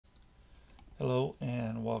Hello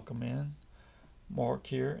and welcome in. Mark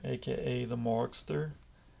here, aka the Markster.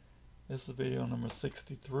 This is video number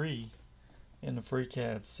 63 in the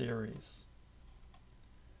FreeCAD series.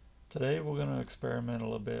 Today we're going to experiment a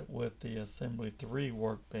little bit with the Assembly 3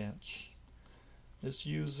 workbench. This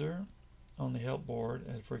user on the help board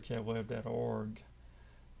at freecadweb.org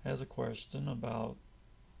has a question about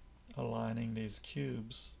aligning these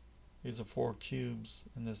cubes. These are 4 cubes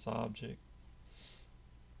in this object.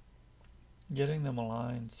 Getting them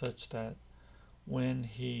aligned such that when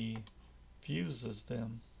he fuses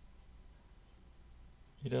them,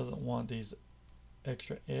 he doesn't want these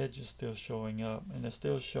extra edges still showing up, and they're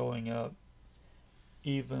still showing up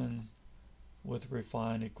even with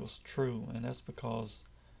refine equals true, and that's because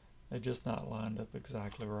they're just not lined up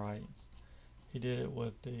exactly right. He did it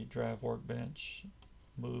with the draft workbench,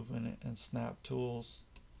 move and snap tools,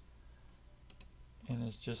 and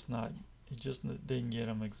it's just not, he just didn't get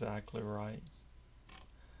them exactly right.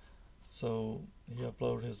 So he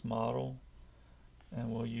uploaded his model, and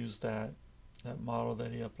we'll use that model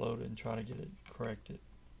that he uploaded and try to get it corrected.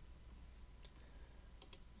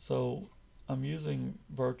 So I'm using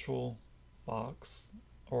VirtualBox,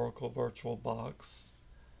 Oracle VirtualBox,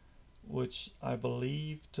 which I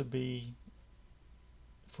believe to be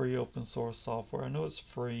free open source software. I know it's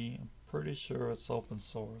free. I'm pretty sure it's open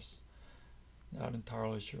source. Not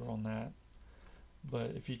entirely sure on that.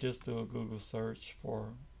 But if you just do a Google search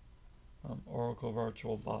for Oracle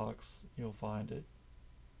VirtualBox, you'll find it.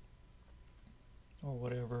 Or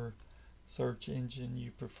whatever search engine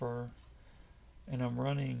you prefer. And I'm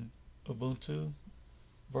running Ubuntu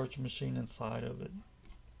virtual machine inside of it.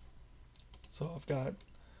 So I've got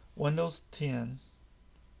Windows 10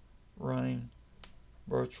 running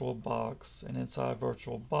VirtualBox, and inside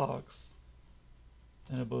VirtualBox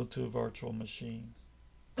an Ubuntu virtual machine.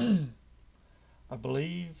 I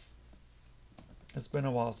believe it's been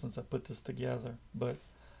a while since I put this together, but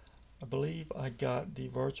I believe I got the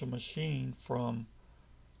virtual machine from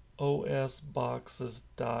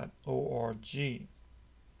osboxes.org.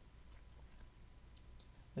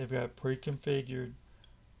 They've got pre-configured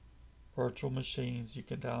virtual machines you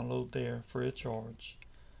can download there free of charge,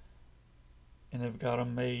 and they've got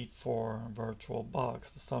them made for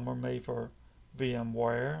VirtualBox. Some are made for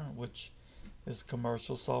VMware, which is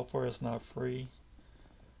commercial software. It's not free.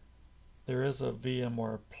 There is a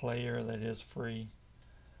VMware player that is free,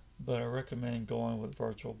 but I recommend going with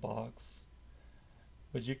VirtualBox.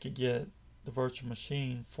 But you could get the virtual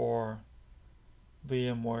machine for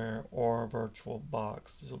VMware or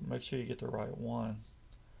VirtualBox. So make sure you get the right one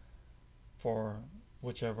for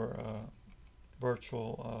whichever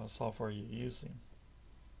virtual software you're using.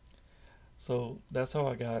 So that's how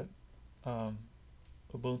I got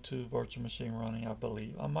Ubuntu virtual machine running, I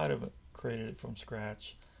believe. I might have created it from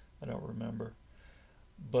scratch. I don't remember.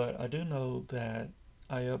 But I do know that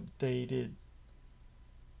I updated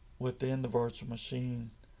within the virtual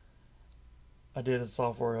machine. I did a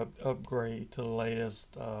software upgrade to the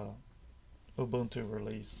latest Ubuntu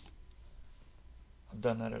release. I've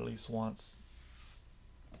done that at least once.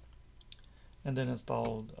 And then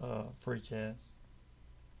installed FreeCAD.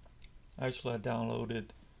 Actually, I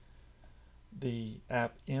downloaded the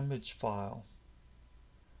AppImage file.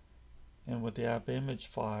 And with the AppImage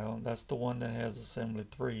file, that's the one that has Assembly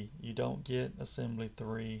 3. You don't get Assembly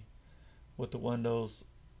 3 with the Windows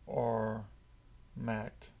or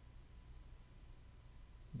Mac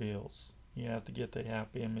builds. You have to get the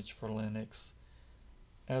AppImage for Linux.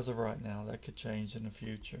 As of right now, that could change in the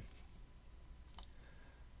future.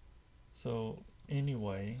 So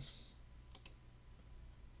anyway,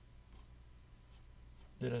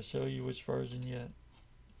 did I show you which version yet?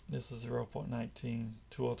 This is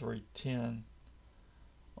 0.19.203.10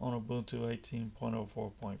 on Ubuntu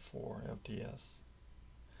 18.04.4 LTS.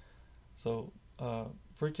 So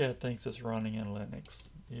FreeCAD thinks it's running in Linux,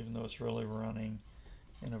 even though it's really running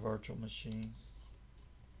in a virtual machine.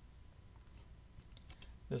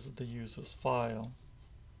 This is the user's file.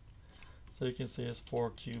 So you can see it's 4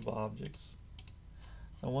 cube objects.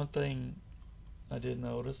 Now one thing I did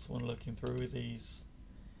notice when looking through these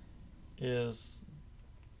is,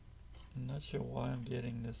 I'm not sure why I'm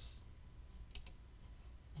getting this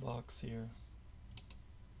box here.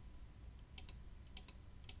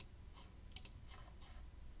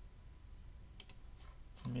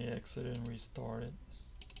 Let me exit and restart it.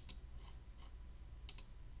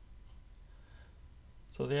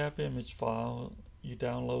 So the AppImage file, you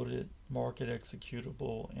download it, mark it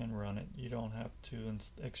executable, and run it. You don't have to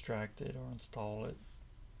extract it or install it.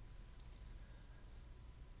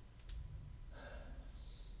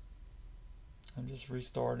 I'm just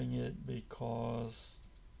restarting it because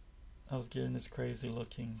I was getting this crazy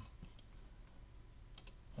looking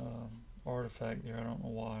artifact there. I don't know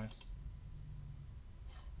why.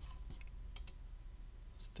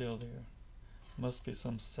 Still there. Must be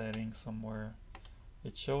some setting somewhere.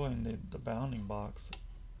 It's showing the bounding box,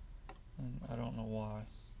 and I don't know why.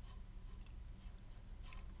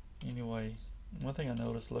 Anyway, one thing I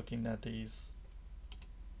noticed looking at these,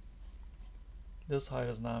 this height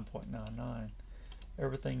is 9.99.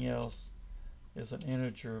 Everything else is an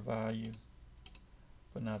integer value,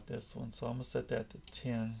 but not this one. So I'm going to set that to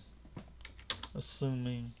 10,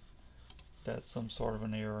 assuming that's some sort of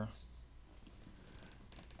an error.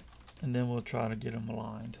 And then we'll try to get them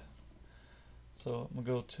aligned. So I'm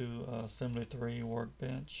going to go to Assembly 3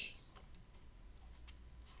 Workbench.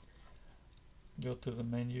 Go to the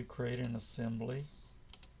menu, Create an Assembly.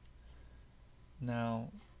 Now,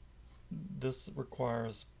 this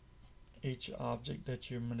requires each object that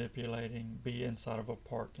you're manipulating be inside of a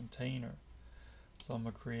part container. So I'm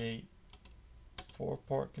going to create 4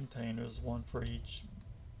 part containers, one for each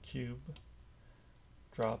cube.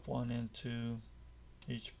 Drop one into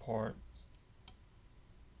each part.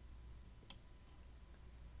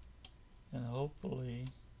 And hopefully,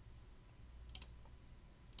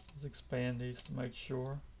 let's expand these to make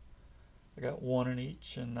sure. I got one in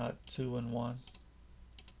each and not 2 in one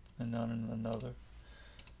and none in another.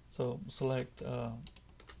 So select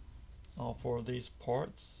all 4 of these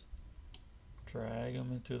parts, drag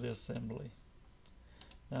them into the assembly.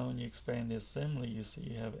 Now when you expand the assembly, you see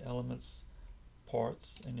you have elements,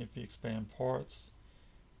 parts, and if you expand parts,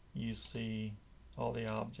 you see all the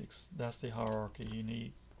objects. That's the hierarchy you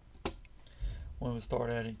need. When we start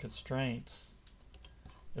adding constraints,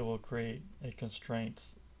 it will create a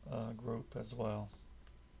constraints group as well.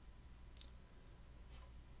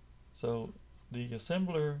 So the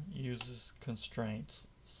assembler uses constraints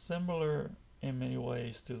similar in many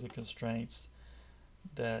ways to the constraints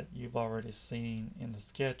that you've already seen in the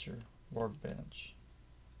Sketcher workbench.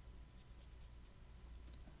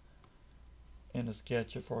 In the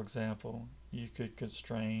Sketcher, for example, you could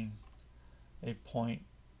constrain a point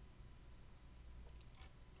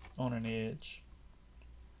on an edge,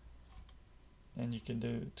 and you can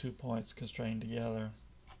do 2 points constrained together,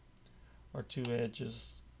 or 2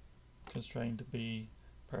 edges constrained to be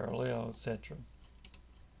parallel, etc.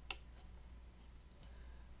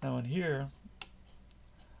 Now in here,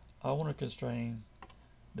 I want to constrain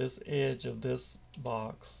this edge of this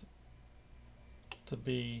box to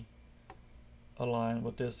be aligned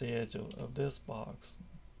with this edge of this box.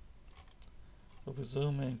 So if we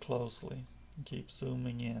zoom in closely and keep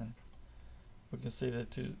zooming in, we can see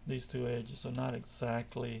that these 2 edges are not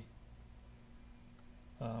exactly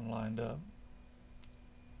lined up.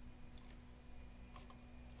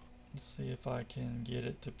 Let's see if I can get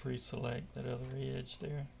it to pre-select that other edge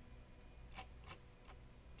there.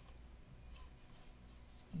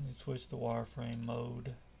 Let me switch to wireframe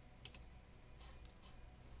mode.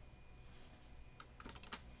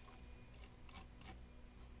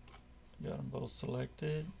 Got them both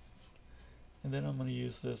selected. And then I'm going to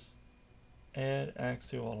use this Add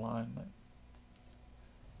Axial Alignment.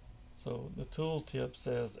 So the tooltip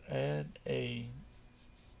says add a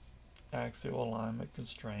axial alignment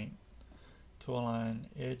constraint to align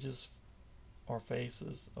edges or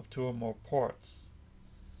faces of 2 or more parts.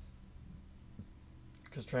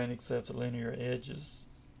 Constraint accepts linear edges,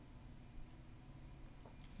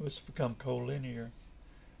 which become collinear,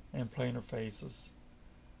 and planar faces,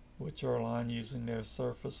 which are aligned using their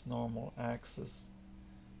surface normal axis.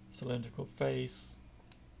 Cylindrical face.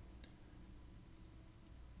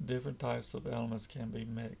 Different types of elements can be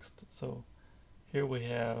mixed. So here we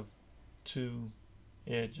have 2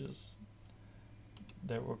 edges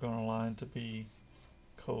that we're going to align to be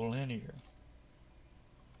collinear.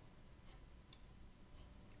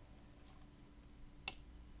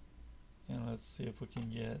 And let's see if we can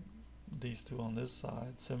get these 2 on this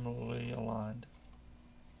side similarly aligned.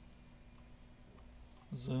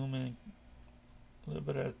 Zoom in a little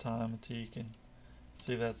bit at a time until you can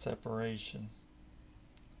see that separation.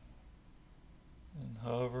 And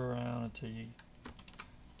hover around until you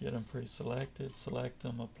get them pre-selected. Select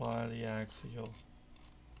them, apply the axial.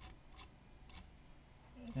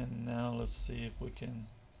 And now let's see if we can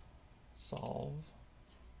solve.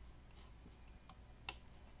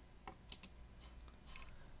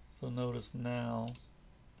 So notice now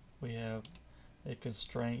we have a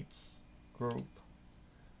constraints group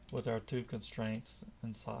with our 2 constraints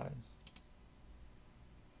inside.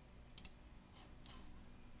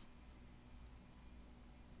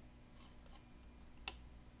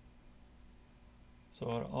 So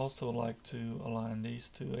I'd also like to align these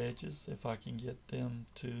two edges if I can get them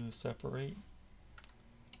to separate.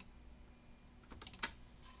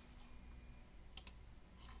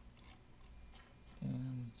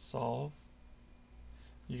 And solve.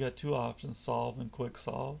 You got two options, solve and quick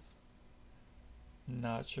solve.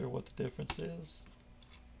 Not sure what the difference is.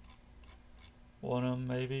 One of them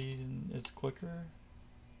maybe is quicker,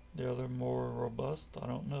 the other more robust, I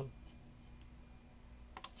don't know.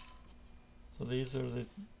 So these are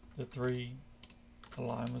the three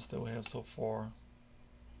alignments that we have so far.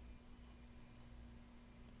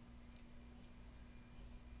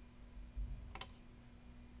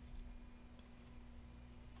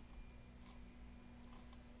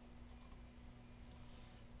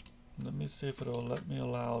 Let me see if it'll let me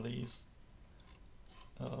allow these,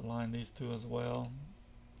 align these two as well.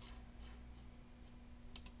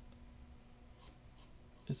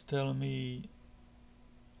 It's telling me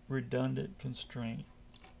redundant constraint.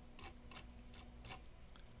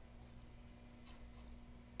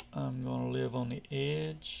 I'm going to live on the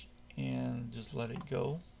edge and just let it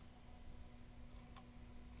go.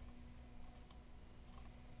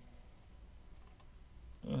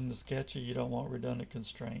 In the sketcher you don't want redundant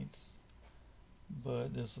constraints,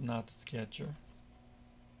 but this is not the sketcher.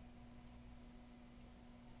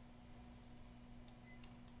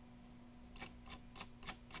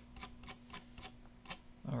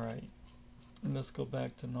 Alright, let's go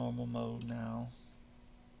back to normal mode now.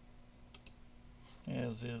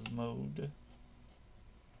 As is mode.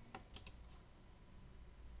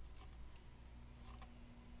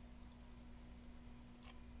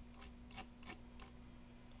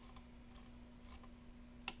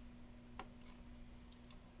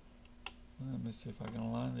 Let me see if I can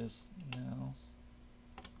align this now.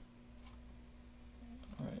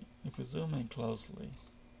 Alright, if we zoom in closely,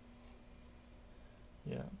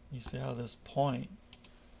 yeah, you see how this point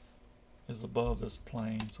is above this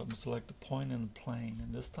plane. So I'm going to select the point in the plane,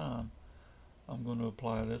 and this time I'm going to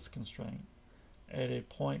apply this constraint. Add a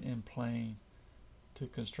point in plane to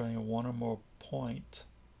constrain one or more point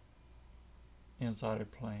inside a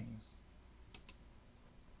plane.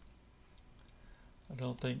 I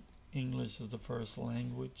don't think English is the first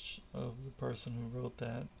language of the person who wrote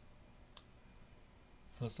that.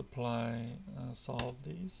 Let's apply, solve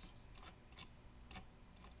these.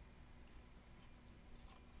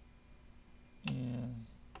 And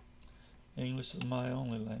English is my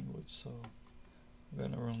only language, so I've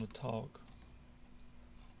got no room to talk.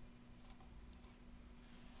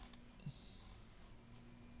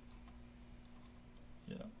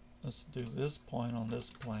 Yeah, let's do this point on this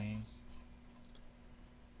plane.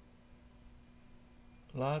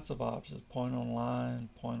 Lots of options, point on line,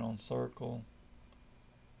 point on circle,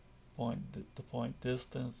 the point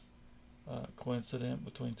distance, coincident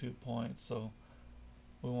between 2 points. So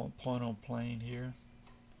we want point on plane here.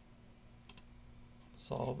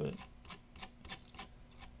 Solve it.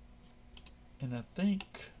 And I think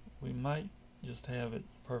we might just have it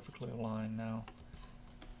perfectly aligned now.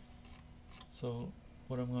 So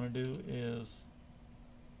what I'm going to do is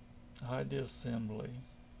hide the assembly.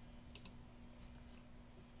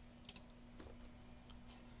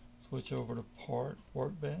 Switch over to part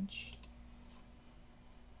workbench.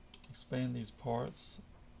 Expand these parts.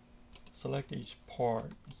 Select each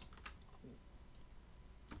part.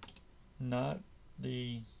 Not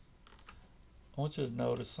the... I want you to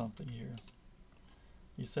notice something here.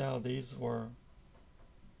 You see how these were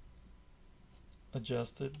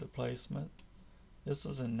adjusted, the placement? This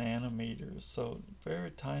is in nanometers, so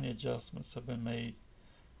very tiny adjustments have been made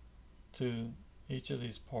to each of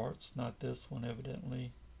these parts. Not this one,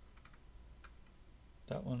 evidently.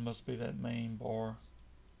 That one must be that main bar.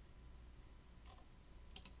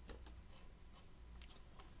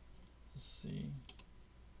 Let's see.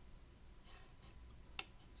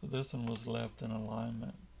 So this one was left in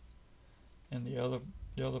alignment, and the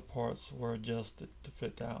other parts were adjusted to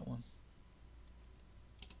fit that one.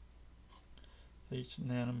 So each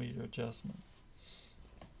nanometer adjustment.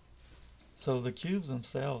 So the cubes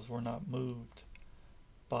themselves were not moved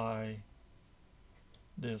by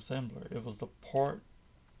the assembler. It was the part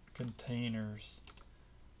containers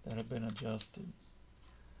that have been adjusted,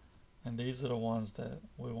 and these are the ones that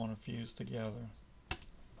we want to fuse together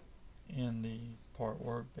in the part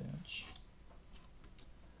workbench.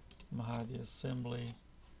 I'm going to hide the assembly.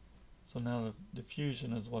 So now the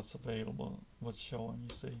fusion is what's available, what's showing,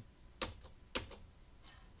 you see.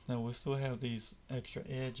 Now we still have these extra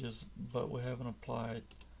edges, but we haven't applied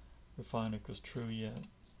refine equals true yet.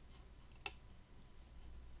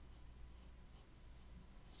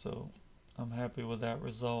 So I'm happy with that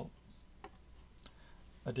result.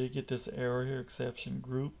 I did get this error here, exception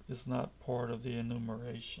group is not part of the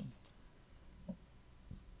enumeration.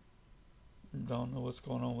 Don't know what's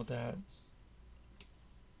going on with that.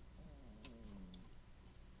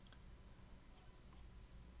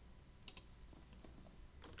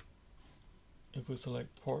 If we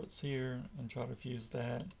select parts here and try to fuse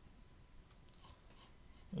that,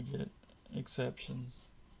 we get exception.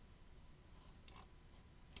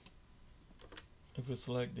 If we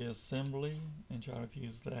select the assembly and try to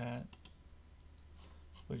fuse that,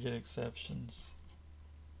 we get exceptions.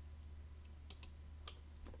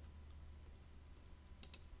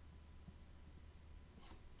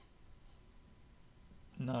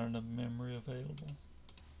 Not enough memory available.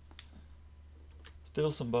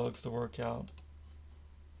 Still some bugs to work out.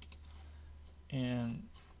 And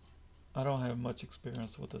I don't have much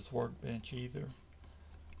experience with this workbench either,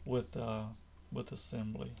 with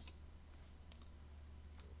assembly.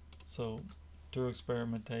 So through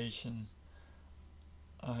experimentation,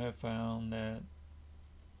 I have found that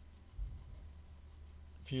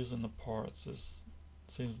fusing the parts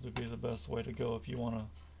seems to be the best way to go if you want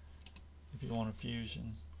a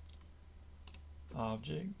fusion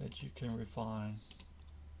object that you can refine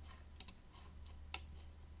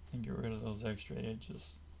and get rid of those extra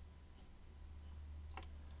edges.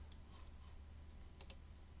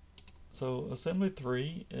 So assembly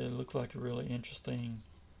 3, it looks like a really interesting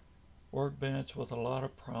workbench with a lot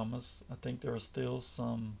of promise. I think there are still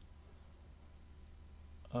some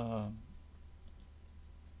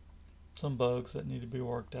bugs that need to be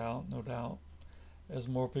worked out, no doubt. As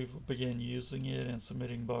more people begin using it and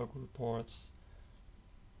submitting bug reports,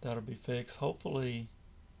 that'll be fixed. Hopefully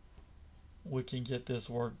we can get this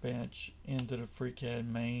workbench into the FreeCAD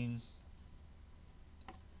main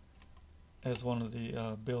as one of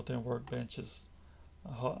the built-in workbenches.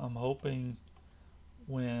 I'm hoping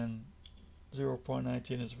when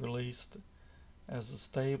 0.19 is released as a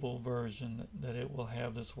stable version that it will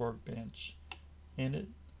have this workbench in it,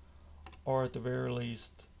 or at the very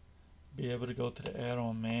least be able to go to the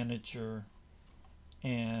add-on manager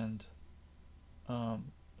and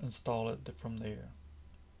install it from there.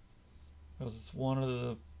 Because it's one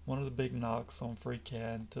of the big knocks on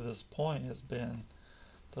FreeCAD to this point has been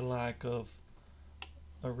the lack of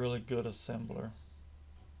a really good assembler.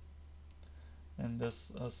 And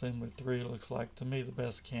this assembly 3 looks like to me the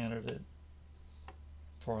best candidate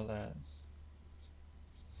for that.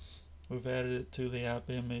 We've added it to the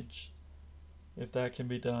AppImage. If that can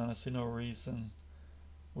be done, I see no reason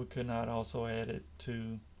we could not also add it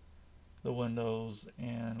to the Windows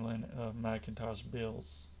and Macintosh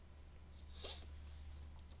builds.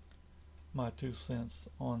 My 2 cents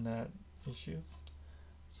on that issue.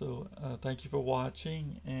 So thank you for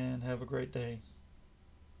watching and have a great day.